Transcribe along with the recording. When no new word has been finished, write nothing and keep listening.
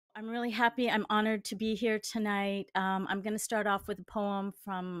I'm really happy. I'm honored to be here tonight. I'm going to start off with a poem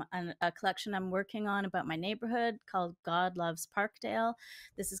from a collection I'm working on about my neighborhood called God Loves Parkdale.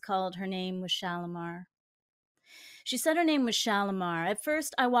 This is called Her Name Was Shalimar. She said her name was Shalimar. At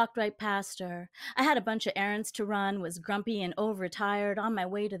first, I walked right past her. I had a bunch of errands to run, was grumpy and overtired on my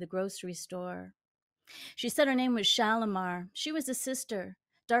way to the grocery store. She said her name was Shalimar. She was a sister,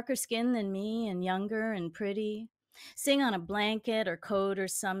 darker skinned than me and younger and pretty. Sitting on a blanket or coat or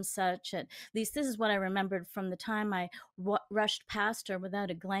some such. At least this is what I remembered from the time I rushed past her without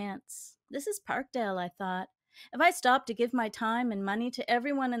a glance. This is Parkdale, I thought. If I stop to give my time and money to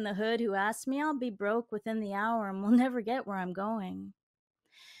everyone in the hood who asks me, I'll be broke within the hour and will never get where I'm going.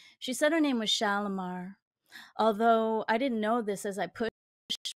 She said her name was Shalimar, although I didn't know this as I pushed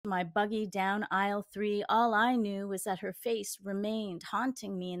my buggy down aisle 3, all I knew was that her face remained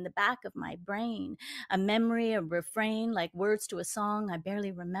haunting me in the back of my brain, a memory, a refrain like words to a song I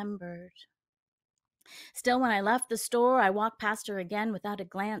barely remembered. Still, when I left the store, I walked past her again without a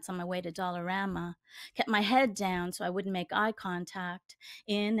glance on my way to Dollarama, kept my head down so I wouldn't make eye contact.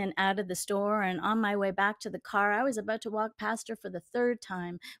 In and out of the store, and on my way back to the car, I was about to walk past her for the third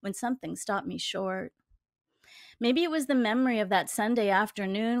time when something stopped me short. Maybe it was the memory of that Sunday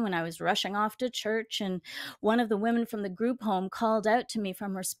afternoon when I was rushing off to church and one of the women from the group home called out to me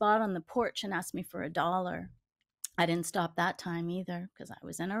from her spot on the porch and asked me for $1. I didn't stop that time either because I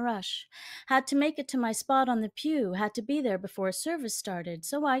was in a rush. Had to make it to my spot on the pew, had to be there before service started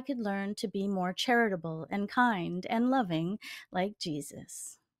so I could learn to be more charitable and kind and loving like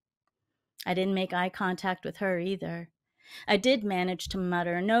Jesus. I didn't make eye contact with her either. I did manage to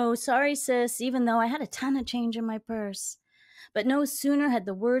mutter, "No, sorry, sis," even though I had a ton of change in my purse. But no sooner had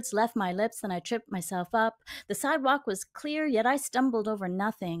the words left my lips than I tripped myself up. The sidewalk was clear, yet I stumbled over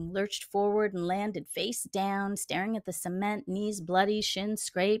nothing, lurched forward and landed face down, staring at the cement, knees bloody, shins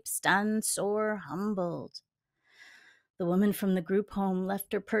scraped, stunned, sore, humbled. The woman from the group home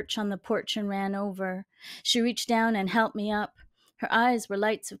left her perch on the porch and ran over. She reached down and helped me up. Her eyes were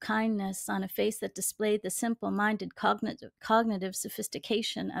lights of kindness on a face that displayed the simple-minded cognitive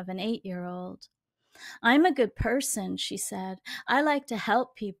sophistication of an 8-year-old. "I'm a good person," she said. "I like to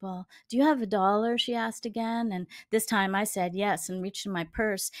help people. Do you have $1?" she asked again, and this time I said yes and reached in my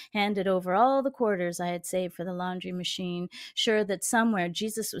purse, handed over all the quarters I had saved for the laundry machine, sure that somewhere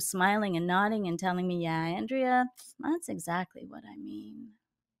Jesus was smiling and nodding and telling me, "Yeah, Andrea, that's exactly what I mean."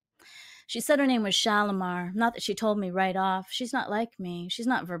 She said her name was Shalimar. Not that she told me right off. She's not like me. She's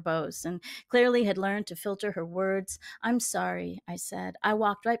not verbose and clearly had learned to filter her words. "I'm sorry," I said. "I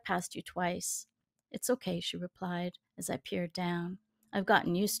walked right past you twice." "It's okay," she replied as I peered down. "I've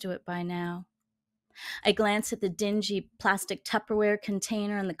gotten used to it by now." I glanced at the dingy plastic Tupperware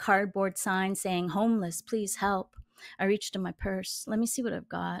container and the cardboard sign saying, "Homeless, please help." I reached in my purse. "Let me see what I've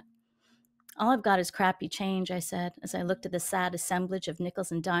got." "All I've got is crappy change," I said, as I looked at the sad assemblage of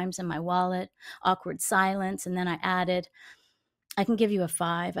nickels and dimes in my wallet. Awkward silence, and then I added, "I can give you a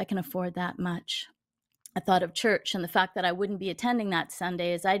 5. I can afford that much." I thought of church and the fact that I wouldn't be attending that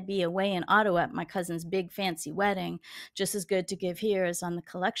Sunday as I'd be away in Ottawa at my cousin's big fancy wedding. Just as good to give here as on the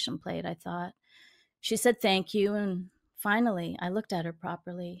collection plate, I thought. She said thank you, and finally I looked at her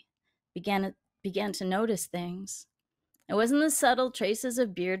properly, began to notice things. It wasn't the subtle traces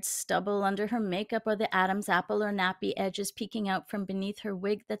of beard stubble under her makeup or the Adam's apple or nappy edges peeking out from beneath her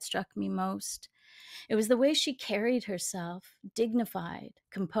wig that struck me most. It was the way she carried herself, dignified,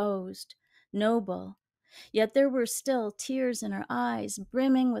 composed, noble. Yet there were still tears in her eyes,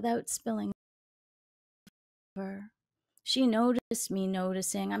 brimming without spilling over. She noticed me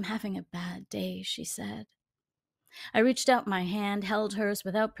noticing. "I'm having a bad day," she said. I reached out my hand, held hers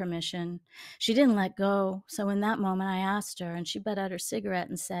without permission. She didn't let go, so in that moment I asked her, and she put out her cigarette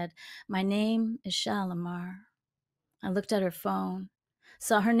and said, "My name is Shalimar." I looked at her phone,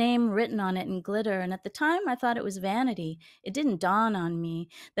 saw her name written on it in glitter, and at the time I thought it was vanity. It didn't dawn on me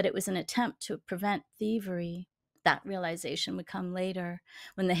that it was an attempt to prevent thievery. That realization would come later,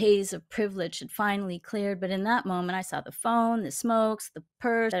 when the haze of privilege had finally cleared, but in that moment I saw the phone, the smokes, the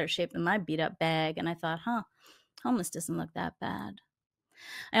purse, better shape than my beat-up bag, and I thought, homeless doesn't look that bad.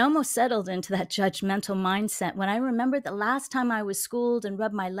 I almost settled into that judgmental mindset when I remembered the last time I was schooled and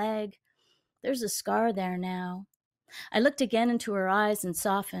rubbed my leg. There's a scar there now. I looked again into her eyes and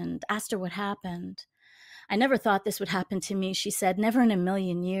softened, asked her what happened. "I never thought this would happen to me," she said, "never in a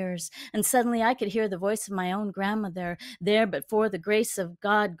million years." And suddenly I could hear the voice of my own grandmother. "There but for the grace of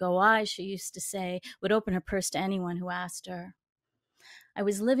God go I," she used to say, would open her purse to anyone who asked her. "I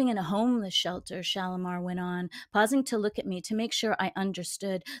was living in a homeless shelter," Shalimar went on, pausing to look at me to make sure I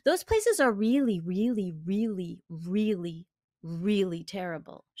understood. "Those places are really, really, really, really Really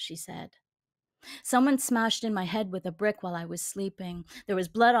terrible, she said. Someone smashed in my head with a brick while I was sleeping. There was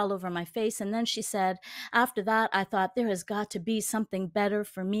blood all over my face, and then she said, after that, I thought there has got to be something better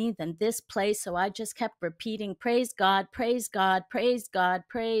for me than this place, so I just kept repeating, praise God, praise God, praise God,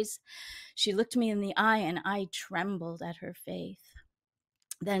 praise. She looked me in the eye, and I trembled at her faith.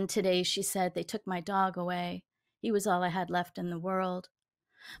 Then today, she said, they took my dog away. He was all I had left in the world.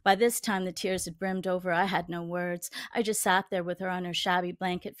 By this time, the tears had brimmed over. I had no words. I just sat there with her on her shabby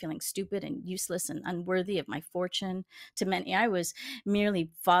blanket, feeling stupid and useless and unworthy of my fortune. To many, I was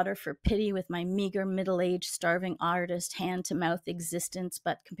merely fodder for pity with my meager, middle-aged, starving artist, hand-to-mouth existence.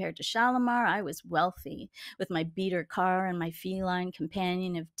 But compared to Shalimar, I was wealthy, with my beater car and my feline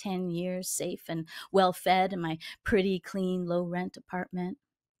companion of 10 years, safe and well-fed, in my pretty, clean, low-rent apartment.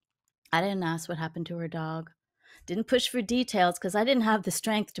 I didn't ask what happened to her dog. Didn't push for details because I didn't have the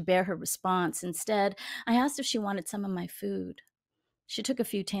strength to bear her response. Instead, I asked if she wanted some of my food. She took a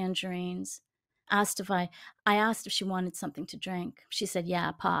few tangerines. I asked if she wanted something to drink. She said,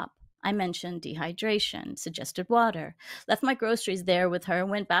 yeah, pop. I mentioned dehydration, suggested water, left my groceries there with her,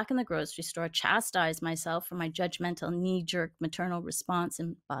 went back in the grocery store, chastised myself for my judgmental, knee-jerk maternal response,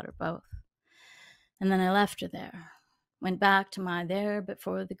 and bought her both. And then I left her there. Went back to my there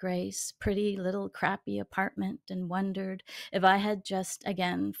before the grace, pretty little crappy apartment, and wondered if I had just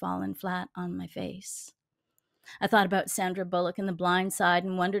again fallen flat on my face. I thought about Sandra Bullock in The Blind Side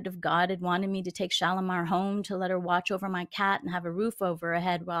and wondered if God had wanted me to take Shalimar home to let her watch over my cat and have a roof over her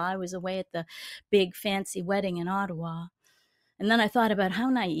head while I was away at the big fancy wedding in Ottawa. And then I thought about how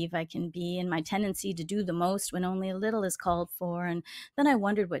naive I can be and my tendency to do the most when only a little is called for. And then I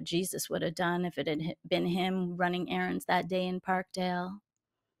wondered what Jesus would have done if it had been him running errands that day in Parkdale.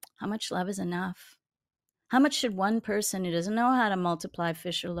 How much love is enough? How much should one person who doesn't know how to multiply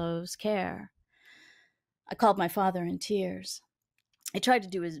fish or loaves care? I called my father in tears. He tried to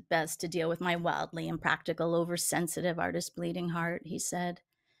do his best to deal with my wildly impractical, oversensitive, artist-bleeding heart. He said,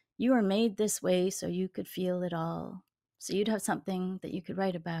 you were made this way so you could feel it all, so you'd have something that you could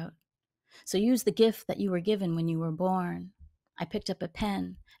write about. So use the gift that you were given when you were born. I picked up a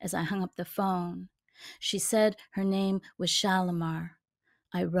pen as I hung up the phone. She said her name was Shalimar.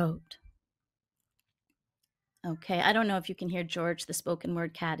 I wrote. Okay, I don't know if you can hear George. The spoken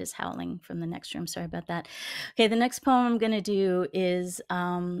word cat is howling from the next room. Sorry about that. Okay, the next poem I'm going to do is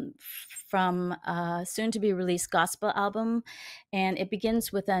from a soon-to-be-released gospel album, and it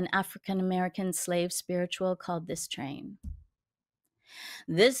begins with an African-American slave spiritual called This Train.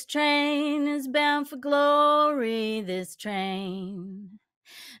 This train is bound for glory, this train.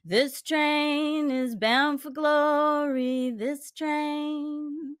 This train is bound for glory, this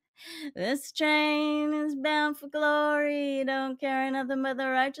train. This train is bound for glory, don't carry nothing but the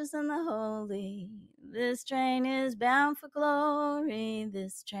righteous and the holy. This train is bound for glory,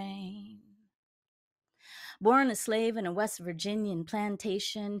 this train. Born a slave in a West Virginian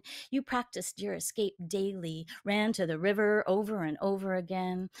plantation, you practiced your escape daily, ran to the river over and over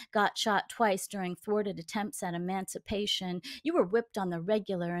again, got shot twice during thwarted attempts at emancipation. You were whipped on the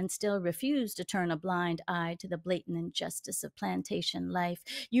regular and still refused to turn a blind eye to the blatant injustice of plantation life.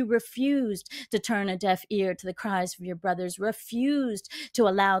 You refused to turn a deaf ear to the cries of your brothers, refused to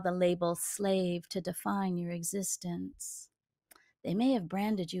allow the label slave to define your existence. They may have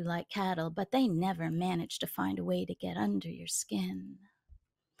branded you like cattle, but they never managed to find a way to get under your skin.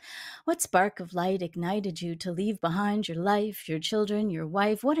 What spark of light ignited you to leave behind your life, your children, your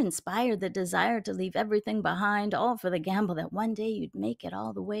wife? What inspired the desire to leave everything behind, all for the gamble that one day you'd make it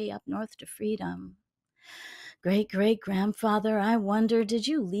all the way up north to freedom? Great-great-grandfather, I wonder, did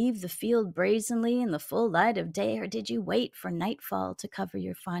you leave the field brazenly in the full light of day, or did you wait for nightfall to cover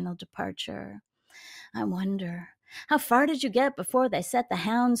your final departure? I wonder, how far did you get before they set the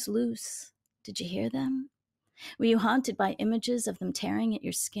hounds loose? Did you hear them? Were you haunted by images of them tearing at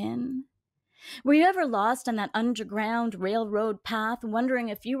your skin? Were you ever lost on that underground railroad path, wondering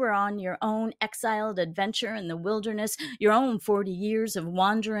if you were on your own exiled adventure in the wilderness, your own 40 years of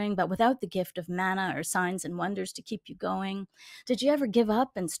wandering, but without the gift of manna or signs and wonders to keep you going? Did you ever give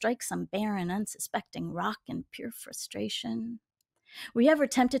up and strike some barren, unsuspecting rock in pure frustration? Were you ever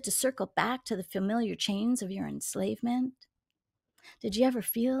tempted to circle back to the familiar chains of your enslavement? Did you ever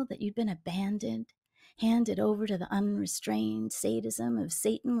feel that you'd been abandoned, handed over to the unrestrained sadism of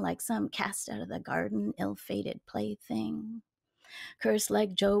Satan like some cast out of the garden, ill-fated plaything? Cursed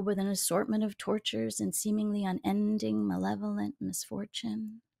like Job with an assortment of tortures and seemingly unending malevolent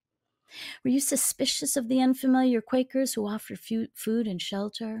misfortune? Were you suspicious of the unfamiliar Quakers who offer food and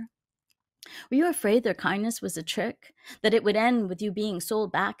shelter? Were you afraid their kindness was a trick? That it would end with you being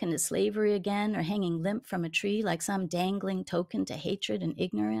sold back into slavery again or hanging limp from a tree like some dangling token to hatred and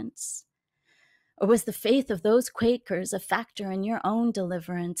ignorance? Or was the faith of those Quakers a factor in your own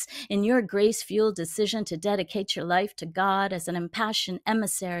deliverance, in your grace-fueled decision to dedicate your life to God as an impassioned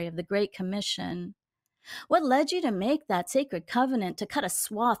emissary of the Great Commission? What led you to make that sacred covenant to cut a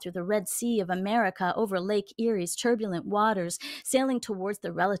swath through the Red Sea of America over Lake Erie's turbulent waters, sailing towards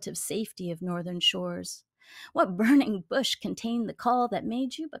the relative safety of northern shores? What burning bush contained the call that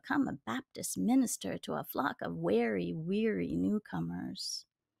made you become a Baptist minister to a flock of wary, weary newcomers?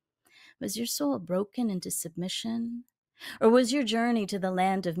 Was your soul broken into submission? Or was your journey to the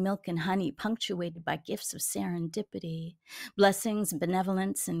land of milk and honey punctuated by gifts of serendipity, blessings,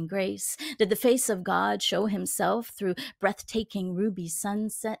 benevolence, and grace? Did the face of God show himself through breathtaking ruby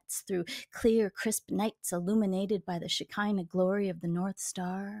sunsets, through clear, crisp nights illuminated by the Shekinah glory of the North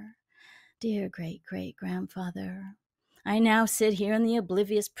Star? Dear great-great-grandfather, I now sit here in the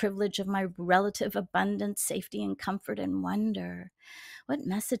oblivious privilege of my relative abundance, safety, and comfort, and wonder, what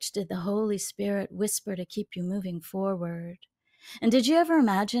message did the Holy Spirit whisper to keep you moving forward? And did you ever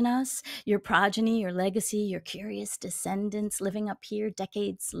imagine us, your progeny, your legacy, your curious descendants, living up here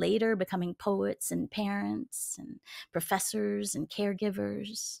decades later, becoming poets and parents and professors and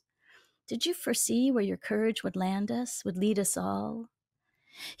caregivers? Did you foresee where your courage would land us, would lead us all?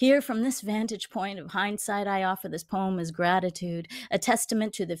 Here, from this vantage point of hindsight, I offer this poem as gratitude, a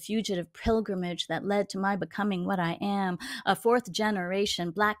testament to the fugitive pilgrimage that led to my becoming what I am, a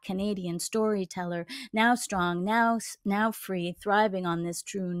fourth-generation Black Canadian storyteller, now strong, now free, thriving on this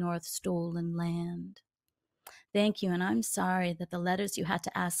true North stolen land. Thank you, and I'm sorry that the letters you had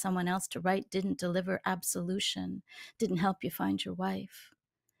to ask someone else to write didn't deliver absolution, didn't help you find your wife.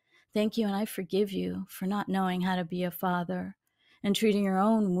 Thank you, and I forgive you for not knowing how to be a father and treating your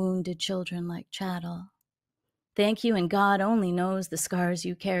own wounded children like chattel. Thank you, and God only knows the scars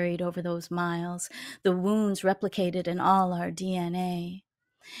you carried over those miles, the wounds replicated in all our DNA,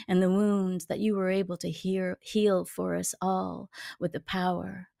 and the wounds that you were able to heal for us all with the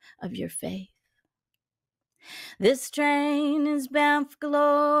power of your faith. This train is bound for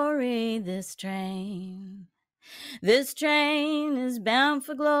glory, this train. This train is bound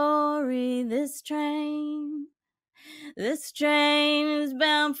for glory, this train. This train is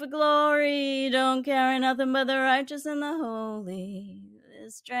bound for glory, don't carry nothing but the righteous and the holy.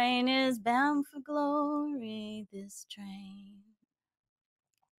 This train is bound for glory, this train.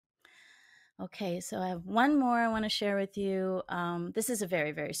 Okay, so I have one more I want to share with you. This is a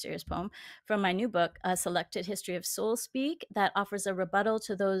very, very serious poem from my new book, A Selected History of Soul Speak, that offers a rebuttal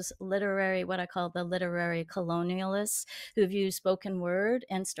to those literary, what I call the literary colonialists who view spoken word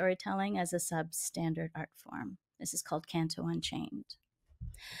and storytelling as a substandard art form. This is called Canto Unchained.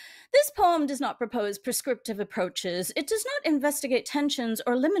 This poem does not propose prescriptive approaches. It does not investigate tensions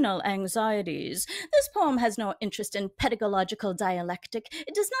or liminal anxieties. This poem has no interest in pedagogical dialectic.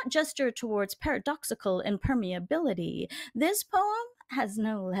 It does not gesture towards paradoxical impermeability. This poem has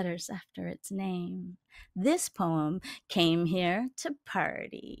no letters after its name. This poem came here to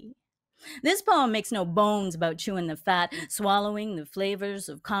party. This poem makes no bones about chewing the fat, swallowing the flavors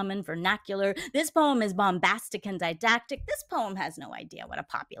of common vernacular. This poem is bombastic and didactic. This poem has no idea what a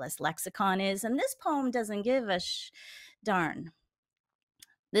populist lexicon is, and this poem doesn't give a darn.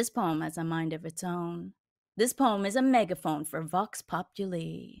 This poem has a mind of its own. This poem is a megaphone for vox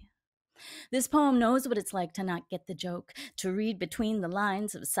populi. This poem knows what it's like to not get the joke, to read between the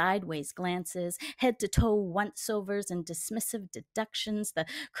lines of sideways glances, head-to-toe once-overs and dismissive deductions, the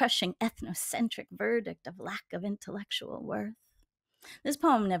crushing ethnocentric verdict of lack of intellectual worth. This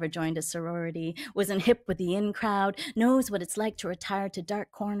poem never joined a sorority, wasn't hip with the in-crowd, knows what it's like to retire to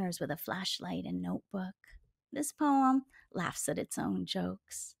dark corners with a flashlight and notebook. This poem laughs at its own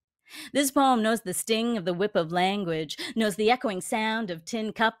jokes. This poem knows the sting of the whip of language, knows the echoing sound of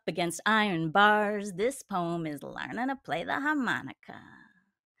tin cup against iron bars. This poem is learning to play the harmonica.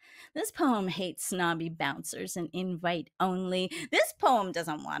 This poem hates snobby bouncers and invite only. This poem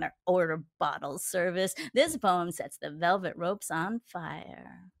doesn't want to order bottle service. This poem sets the velvet ropes on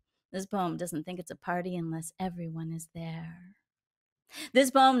fire. This poem doesn't think it's a party unless everyone is there.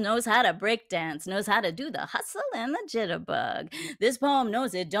 This poem knows how to break dance, knows how to do the hustle and the jitterbug. This poem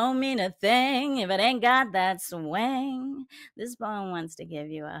knows it don't mean a thing if it ain't got that swing. This poem wants to give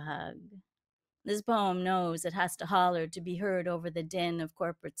you a hug. This poem knows it has to holler to be heard over the din of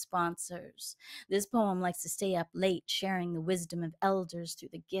corporate sponsors. This poem likes to stay up late sharing the wisdom of elders through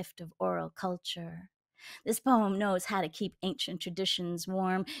the gift of oral culture. This poem knows how to keep ancient traditions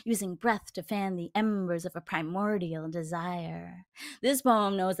warm, using breath to fan the embers of a primordial desire. This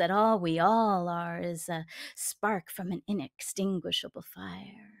poem knows that all we all are is a spark from an inextinguishable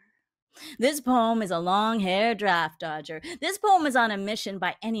fire. This poem is a long hair draft dodger. This poem is on a mission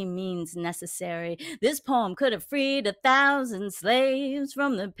by any means necessary. This poem could have freed 1,000 slaves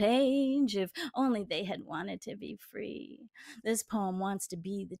from the page if only they had wanted to be free. This poem wants to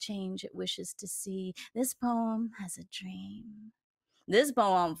be the change it wishes to see. This poem has a dream. This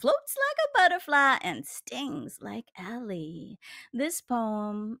poem floats like a butterfly and stings like Ellie. This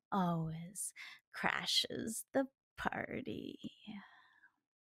poem always crashes the party.